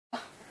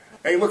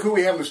Hey, look who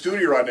we have in the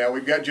studio right now.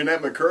 We've got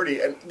Jennette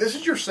McCurdy, and this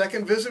is your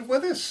second visit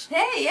with us.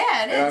 Hey,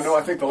 yeah, it is. And I know,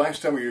 I think the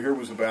last time you were here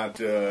was about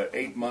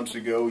 8 months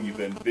ago. You've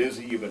been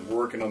busy. You've been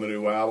working on the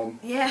new album.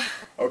 Yeah.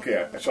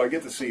 Okay, so I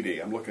get the CD.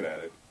 I'm looking at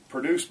it.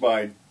 Produced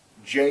by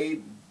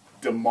J.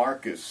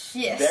 DeMarcus.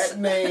 Yes. That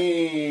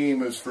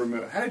name is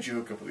familiar. How did you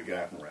hook up with the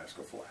guy from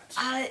Rascal Flatts?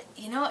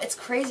 You know, it's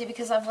crazy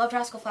because I've loved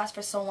Rascal Flatts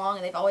for so long,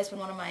 and they've always been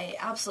one of my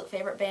absolute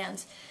favorite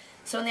bands.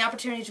 So when the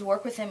opportunity to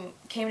work with him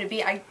came to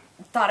be, I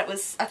thought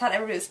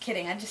everybody was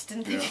kidding. I just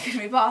didn't think it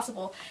could be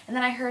possible. And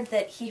then I heard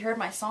that he heard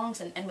my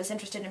songs and was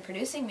interested in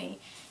producing me.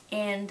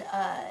 And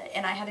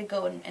I had to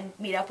go and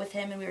meet up with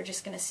him, and we were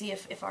just going to see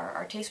if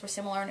our tastes were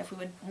similar and if we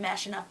would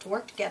mesh enough to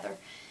work together.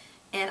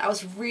 And I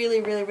was really,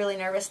 really, really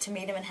nervous to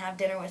meet him and have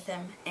dinner with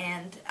him.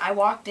 And I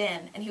walked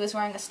in, and he was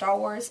wearing a Star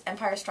Wars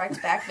Empire Strikes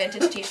Back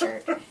vintage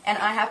t-shirt. And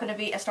I happen to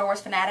be a Star Wars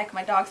fanatic.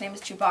 My dog's name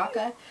is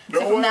Chewbacca. No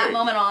so from way. that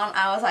moment on,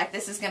 I was like,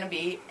 this is going to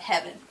be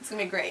heaven. It's going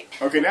to be great.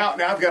 Okay, now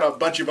I've got a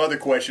bunch of other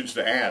questions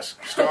to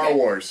ask. Star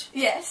Wars.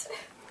 Yes.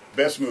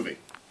 Best movie?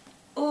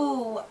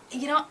 Ooh,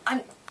 you know,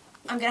 I'm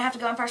going to have to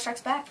go Empire Strikes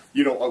Back.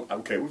 You know,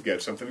 okay, we've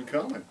got something in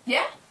common.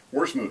 Yeah?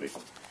 Worst movie?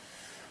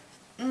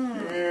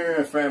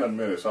 Yeah, Phantom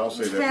Menace. I'll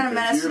say that Phantom because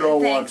Menace, you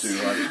don't thanks. want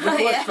to. Right? You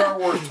collect Yeah. Star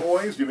Wars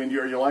toys? Do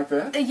you like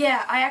that?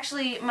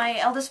 Yeah, my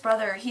eldest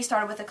brother, he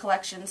started with the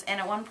collections, and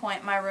at one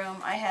point in my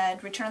room, I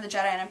had Return of the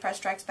Jedi and Empire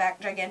Strikes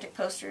Back gigantic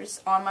posters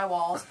on my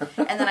walls,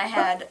 and then I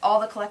had all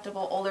the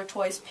collectible older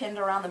toys pinned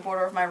around the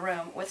border of my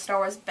room with Star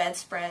Wars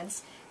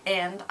bedspreads,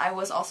 and I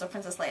was also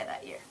Princess Leia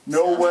that year.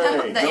 No So,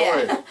 way, no yeah.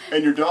 way.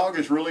 And your dog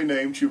is really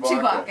named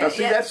Chewbacca. Chewbacca, Now,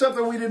 see, yeah. that's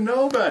something we didn't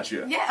know about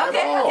you. Yeah, At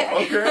okay,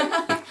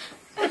 all. okay.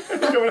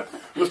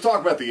 Let's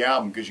talk about the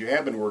album, because you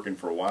have been working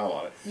for a while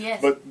on it.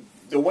 Yes. But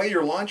the way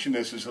you're launching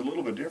this is a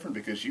little bit different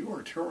because you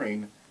are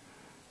touring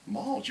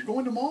malls. You're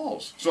going to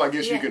malls. So I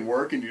guess you can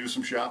work and do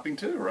some shopping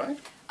too, right?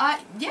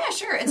 Yeah,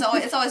 sure. It's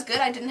always good.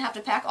 I didn't have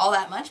to pack all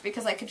that much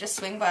because I could just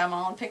swing by a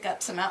mall and pick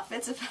up some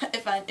outfits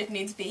if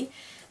needs be.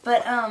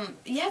 But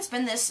yeah, it's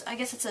been this. I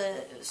guess it's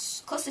a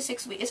close to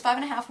 6 weeks. It's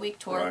 5.5 week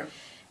tour, Right.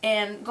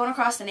 and going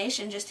across the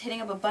nation, just hitting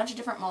up a bunch of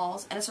different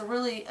malls. And it's a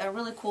really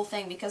cool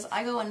thing because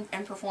I go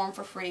and perform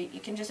for free. You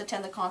can just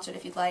attend the concert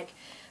if you'd like,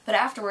 but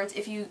afterwards,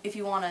 if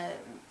you want to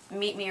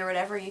meet me or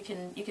whatever, you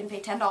can pay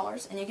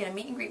 $10 and you get a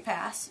meet and greet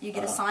pass. You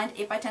get a signed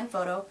 8x10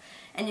 photo,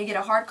 and you get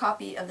a hard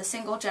copy of the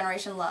single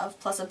Generation Love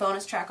plus a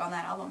bonus track on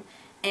that album.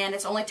 And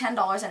it's only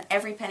 $10, and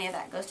every penny of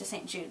that goes to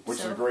St. Jude. Which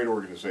is a great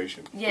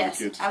organization. For Yes,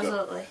 the kids and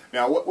absolutely. Stuff.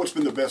 Now, what's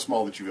been the best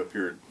mall that you've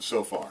appeared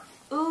so far?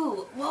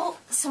 Ooh, well,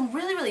 some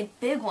really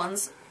big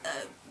ones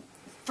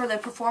for the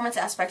performance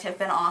aspect have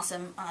been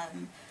awesome.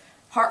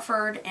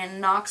 Hartford and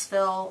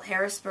Knoxville,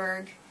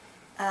 Harrisburg,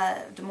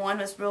 Des Moines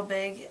was real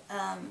big.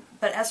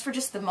 But as for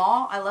just the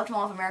mall, I loved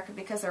Mall of America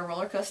because there are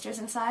roller coasters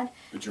inside.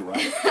 Did you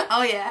ride?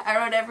 Oh yeah, I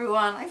rode every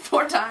one like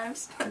 4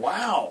 times.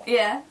 Wow.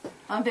 Yeah,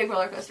 I'm a big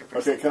roller coaster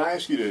person. Okay, can I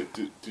ask you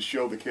to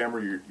show the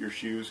camera your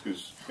shoes?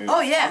 Cause, Oh,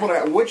 yeah. I'm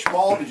gonna, which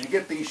mall did you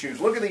get these shoes?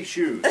 Look at these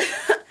shoes.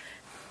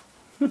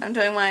 I'm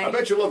doing my... I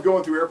bet you love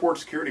going through airport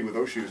security with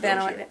those shoes,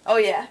 don't you? Oh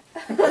yeah.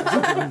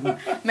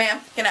 Ma'am,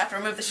 gonna have to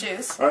remove the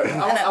shoes. All right,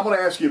 I'm going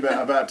to ask you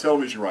about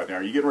television right now.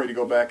 Are you getting ready to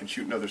go back and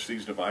shoot another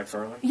season of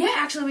iCarly? Yeah,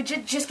 actually, we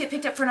did just get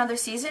picked up for another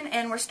season,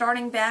 and we're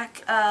starting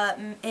back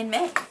in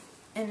May.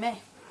 In May.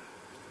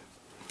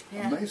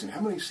 Yeah. Amazing.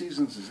 How many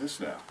seasons is this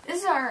now?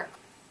 This is our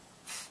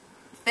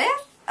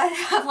 5th?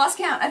 I've lost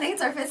count. I think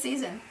it's our 5th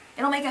season.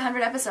 It'll make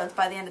 100 episodes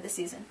by the end of the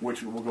season.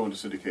 Which will go into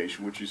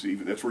syndication, which is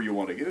that's where you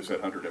want to get, is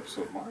that 100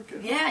 episode mark.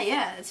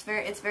 Yeah. It's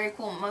very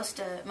cool.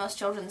 Most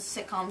children's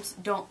sitcoms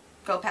don't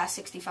go past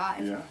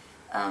 65. Yeah.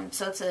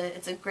 So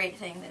it's a great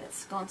thing that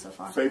it's gone so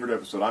far. Favorite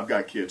episode? I've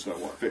got kids, so I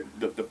want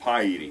the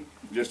pie eating,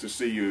 just to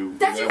see you.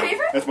 That's your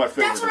favorite? That's my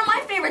favorite. That's one of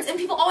my favorites, and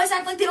people always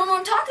act like they don't know what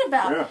I'm talking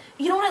about. Yeah.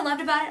 You know what I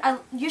loved about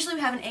it? Usually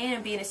we have an A and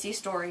a B and a C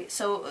story,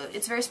 so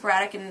it's very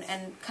sporadic and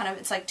kind of,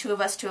 it's like two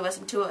of us,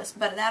 and two of us.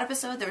 But in that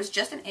episode, there was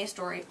just an A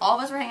story. All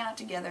of us were hanging out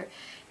together,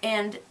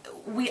 and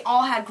we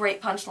all had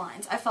great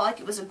punchlines. I felt like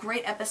it was a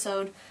great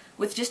episode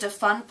with just a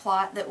fun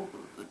plot that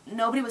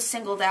nobody was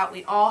singled out.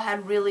 We all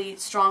had really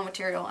strong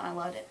material, and I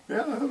loved it.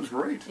 Yeah, that was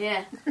great.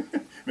 Yeah.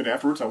 And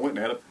afterwards, I went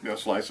and had a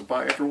slice of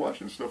pie after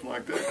watching stuff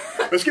like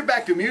that. Let's get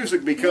back to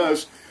music,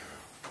 because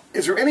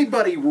is there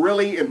anybody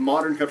really in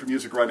modern country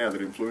music right now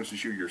that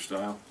influences you, your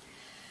style?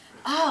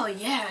 Oh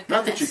yeah. Goodness.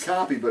 Not that you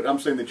copy, but I'm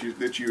saying that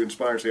you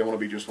inspire and say, I want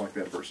to be just like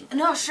that person.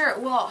 No, sure.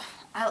 Well,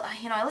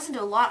 I listen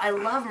to a lot. I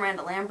love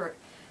Miranda Lambert.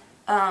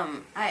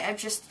 I've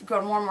just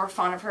grown more and more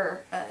fond of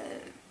her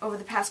over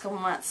the past couple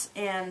months,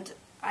 and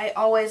I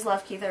always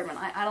love Keith Urban.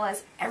 I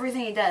idolize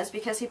everything he does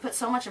because he puts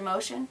so much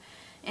emotion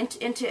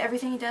into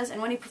everything he does,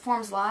 and when he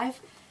performs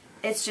live,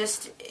 it's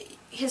just,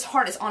 his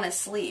heart is on his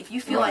sleeve. You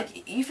feel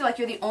like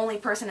you're the only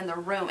person in the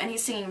room, and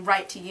he's singing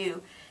right to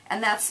you,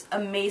 and that's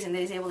amazing that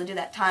he's able to do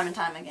that time and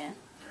time again.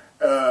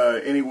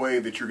 Any way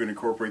that you're going to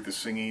incorporate the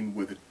singing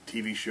with a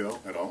TV show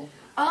at all?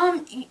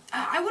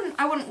 I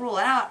wouldn't rule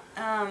it out,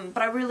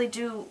 but I really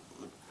do.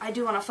 I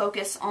do want to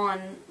focus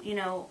on,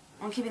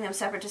 on keeping them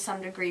separate to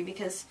some degree,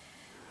 because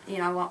you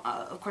know, I want,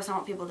 of course, I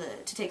want people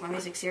to take my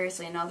music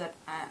seriously and know that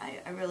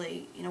I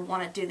really, you know,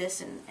 want to do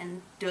this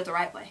and do it the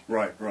right way.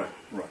 Right.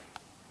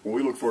 Well,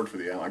 we look forward to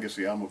the album. I guess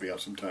the album will be out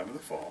sometime in the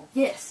fall.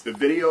 Yes. The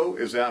video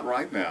is out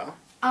right now.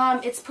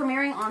 It's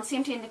premiering on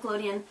CMT and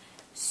Nickelodeon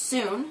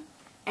soon,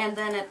 and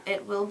then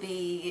it will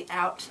be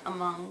out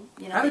among,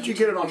 you know. How did you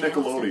get it on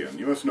channels. Nickelodeon?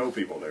 You must know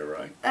people there,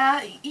 right?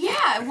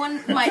 Yeah,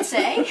 one might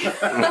say.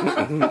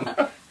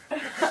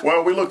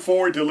 Well, we look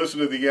forward to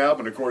listening to the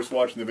album and, of course,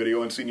 watching the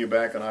video and seeing you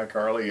back on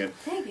iCarly.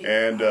 Thank you.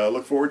 And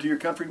look forward to your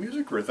country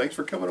music career. Thanks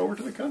for coming over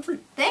to the country.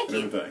 Thank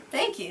you. Everything.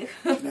 Thank you.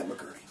 Jennette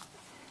McCurdy.